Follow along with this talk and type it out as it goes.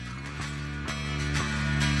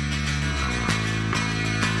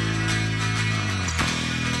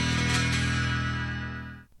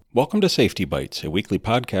Welcome to Safety Bites, a weekly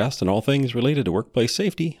podcast on all things related to workplace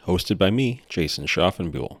safety, hosted by me, Jason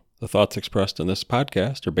Schaffenbuhl. The thoughts expressed in this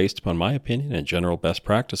podcast are based upon my opinion and general best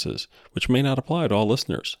practices, which may not apply to all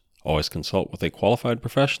listeners. Always consult with a qualified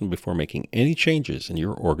professional before making any changes in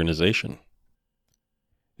your organization.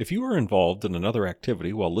 If you are involved in another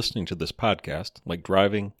activity while listening to this podcast, like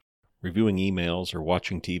driving, reviewing emails, or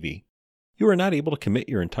watching TV, you are not able to commit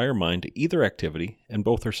your entire mind to either activity, and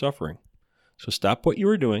both are suffering. So stop what you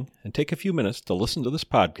are doing and take a few minutes to listen to this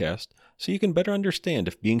podcast so you can better understand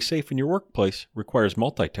if being safe in your workplace requires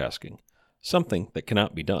multitasking, something that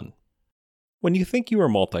cannot be done. When you think you are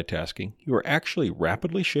multitasking, you are actually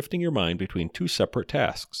rapidly shifting your mind between two separate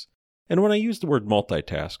tasks. And when I use the word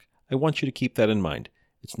multitask, I want you to keep that in mind.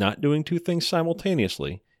 It's not doing two things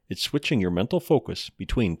simultaneously, it's switching your mental focus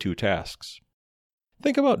between two tasks.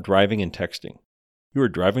 Think about driving and texting. You are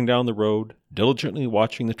driving down the road, diligently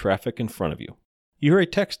watching the traffic in front of you. You hear a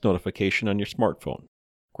text notification on your smartphone.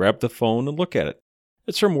 Grab the phone and look at it.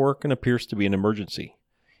 It's from work and appears to be an emergency.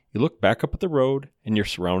 You look back up at the road and your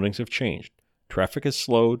surroundings have changed. Traffic has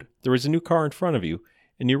slowed, there is a new car in front of you,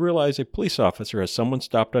 and you realize a police officer has someone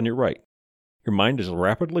stopped on your right. Your mind is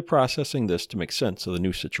rapidly processing this to make sense of the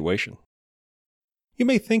new situation. You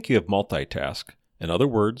may think you have multitasked, in other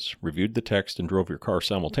words, reviewed the text and drove your car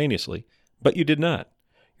simultaneously, but you did not.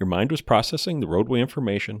 Your mind was processing the roadway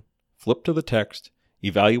information, flipped to the text,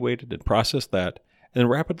 evaluated and processed that, and then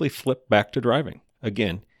rapidly flipped back to driving,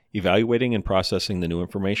 again, evaluating and processing the new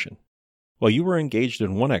information. While you were engaged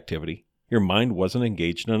in one activity, your mind wasn't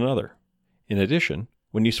engaged in another. In addition,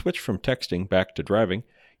 when you switched from texting back to driving,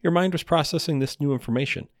 your mind was processing this new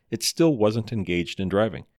information. It still wasn't engaged in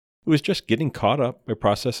driving. It was just getting caught up by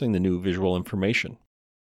processing the new visual information.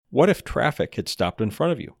 What if traffic had stopped in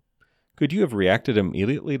front of you? Could you have reacted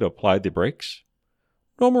immediately to apply the brakes?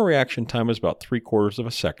 Normal reaction time is about 3/4 of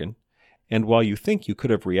a second, and while you think you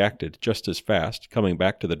could have reacted just as fast coming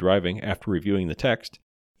back to the driving after reviewing the text,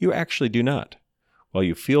 you actually do not. While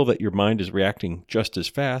you feel that your mind is reacting just as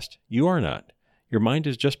fast, you are not. Your mind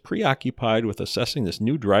is just preoccupied with assessing this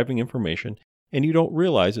new driving information, and you don't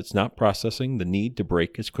realize it's not processing the need to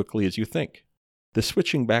brake as quickly as you think. The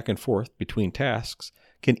switching back and forth between tasks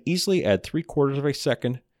can easily add 3/4 of a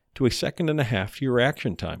second to a second and a half to your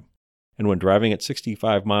reaction time. And when driving at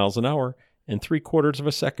 65 miles an hour, in 3/4 of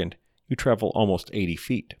a second, you travel almost 80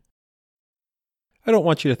 feet. I don't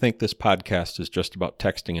want you to think this podcast is just about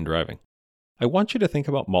texting and driving. I want you to think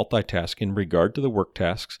about multitasking in regard to the work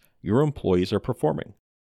tasks your employees are performing.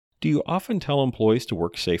 Do you often tell employees to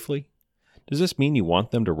work safely? Does this mean you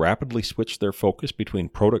want them to rapidly switch their focus between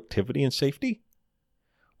productivity and safety?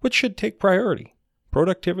 Which should take priority,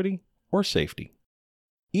 productivity or safety?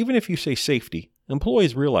 Even if you say safety,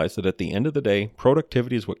 employees realize that at the end of the day,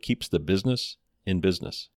 productivity is what keeps the business in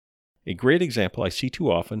business. A great example I see too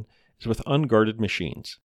often is with unguarded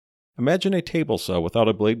machines. Imagine a table saw without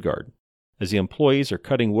a blade guard. As the employees are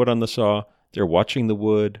cutting wood on the saw, they're watching the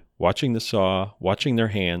wood, watching the saw, watching their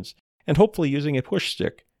hands, and hopefully using a push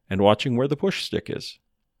stick and watching where the push stick is.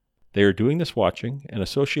 They are doing this watching and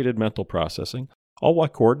associated mental processing, all while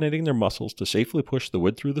coordinating their muscles to safely push the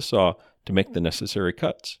wood through the saw to make the necessary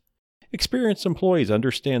cuts. Experienced employees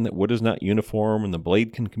understand that wood is not uniform and the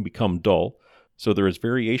blade can become dull, so there is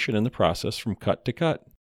variation in the process from cut to cut.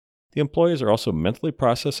 The employees are also mentally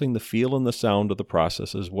processing the feel and the sound of the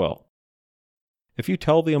process as well. If you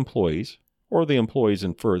tell the employees, or the employees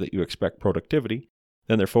infer that you expect productivity,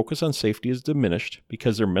 then their focus on safety is diminished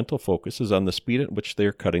because their mental focus is on the speed at which they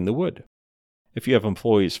are cutting the wood. If you have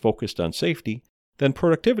employees focused on safety, then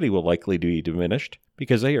productivity will likely be diminished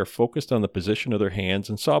because they are focused on the position of their hands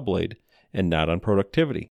and saw blade and not on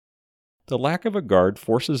productivity. The lack of a guard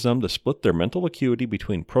forces them to split their mental acuity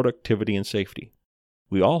between productivity and safety.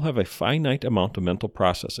 We all have a finite amount of mental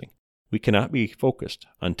processing. We cannot be focused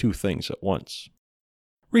on two things at once.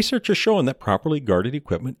 Research has shown that properly guarded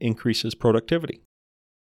equipment increases productivity.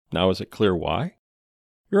 Now, is it clear why?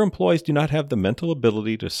 Your employees do not have the mental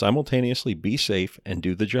ability to simultaneously be safe and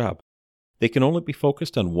do the job. They can only be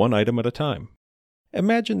focused on one item at a time.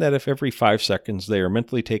 Imagine that if every 5 seconds they are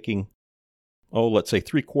mentally taking, let's say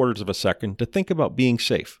 3/4 of a second to think about being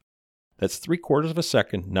safe. That's 3/4 of a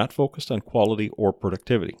second not focused on quality or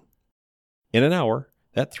productivity. In an hour,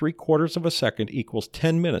 that 3/4 of a second equals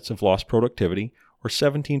 10 minutes of lost productivity or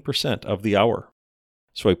 17% of the hour.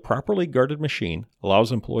 So a properly guarded machine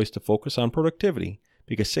allows employees to focus on productivity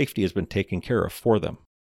because safety has been taken care of for them.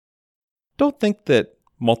 Don't think that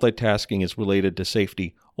multitasking is related to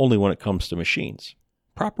safety only when it comes to machines.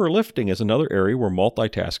 Proper lifting is another area where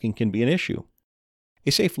multitasking can be an issue.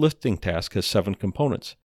 A safe lifting task has 7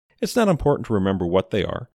 components. It's not important to remember what they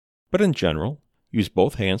are, But in general, use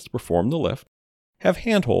both hands to perform the lift, have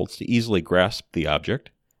handholds to easily grasp the object,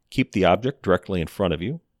 keep the object directly in front of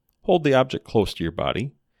you, hold the object close to your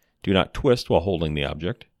body, do not twist while holding the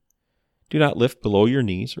object, do not lift below your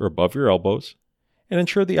knees or above your elbows, and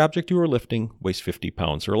ensure the object you are lifting weighs 50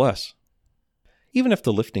 pounds or less. Even if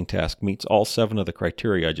the lifting task meets all 7 of the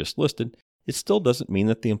criteria I just listed, it still doesn't mean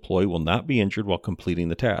that the employee will not be injured while completing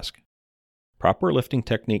the task. Proper lifting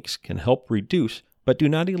techniques can help reduce but do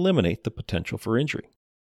not eliminate the potential for injury.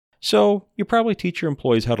 So, you probably teach your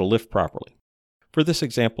employees how to lift properly. For this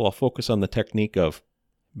example, I'll focus on the technique of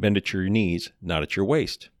bend at your knees, not at your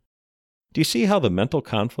waist. Do you see how the mental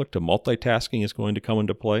conflict of multitasking is going to come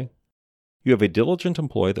into play? You have a diligent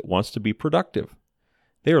employee that wants to be productive.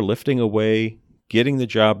 They are lifting away, getting the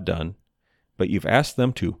job done, but you've asked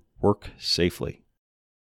them to work safely.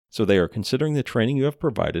 So they are considering the training you have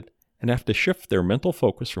provided and have to shift their mental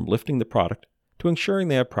focus from lifting the product to ensuring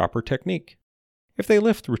they have proper technique. If they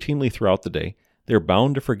lift routinely throughout the day, they are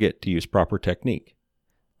bound to forget to use proper technique.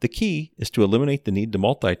 The key is to eliminate the need to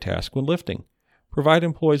multitask when lifting. Provide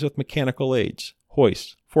employees with mechanical aids,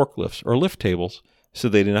 hoists, forklifts, or lift tables so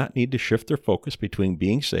they do not need to shift their focus between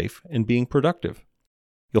being safe and being productive.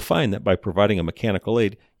 You'll find that by providing a mechanical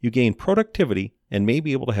aid, you gain productivity and may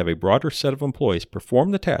be able to have a broader set of employees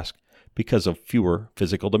perform the task because of fewer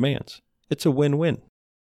physical demands. It's a win-win.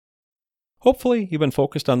 Hopefully, you've been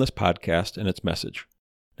focused on this podcast and its message.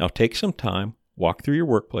 Now take some time, walk through your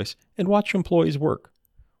workplace, and watch employees work.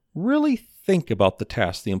 Really think about the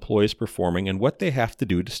tasks the employee is performing and what they have to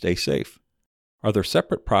do to stay safe. Are there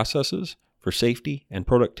separate processes for safety and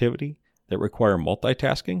productivity that require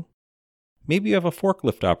multitasking? Maybe you have a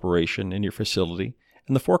forklift operation in your facility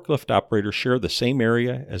and the forklift operators share the same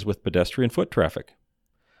area as with pedestrian foot traffic.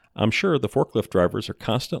 I'm sure the forklift drivers are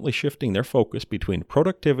constantly shifting their focus between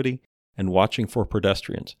productivity and watching for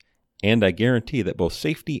pedestrians, and I guarantee that both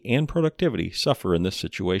safety and productivity suffer in this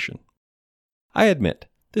situation. I admit,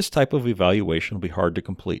 this type of evaluation will be hard to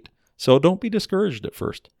complete, so don't be discouraged at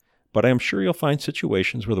first, but I am sure you'll find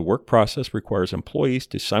situations where the work process requires employees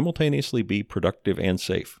to simultaneously be productive and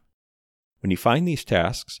safe. When you find these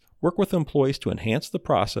tasks, work with employees to enhance the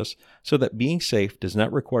process so that being safe does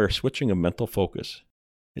not require switching of mental focus.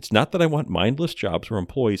 It's not that I want mindless jobs where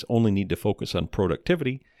employees only need to focus on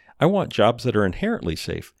productivity. I want jobs that are inherently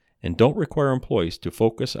safe and don't require employees to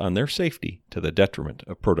focus on their safety to the detriment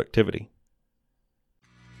of productivity.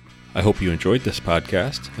 I hope you enjoyed this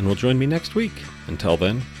podcast and will join me next week. Until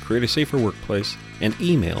then, create a safer workplace and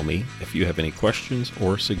email me if you have any questions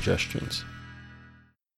or suggestions.